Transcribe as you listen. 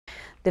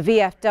The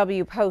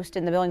VFW post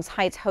in the Billings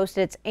Heights hosted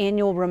its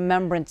annual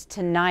remembrance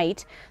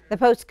tonight. The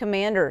post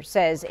commander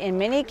says in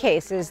many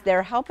cases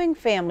they're helping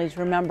families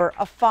remember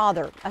a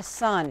father, a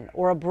son,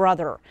 or a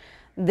brother.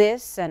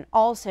 This and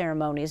all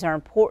ceremonies are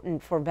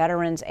important for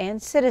veterans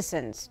and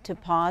citizens to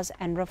pause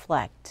and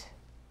reflect.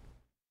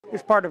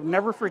 It's part of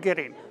never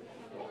forgetting.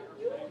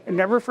 And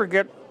never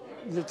forget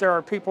that there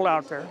are people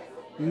out there.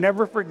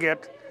 Never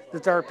forget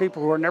that there are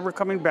people who are never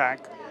coming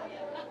back.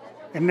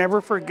 And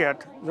never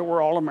forget that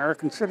we're all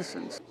American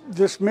citizens.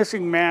 This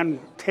missing man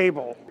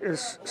table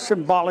is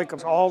symbolic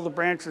of all the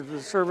branches of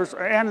the service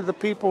and of the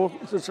people,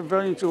 the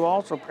civilians who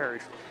also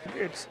perished.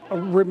 It's a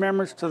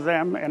remembrance to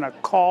them and a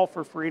call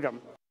for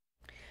freedom.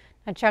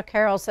 And Chuck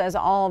Carroll says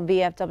all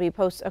VFW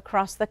posts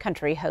across the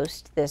country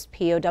host this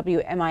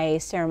POW MIA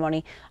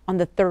ceremony on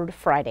the third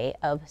Friday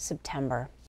of September.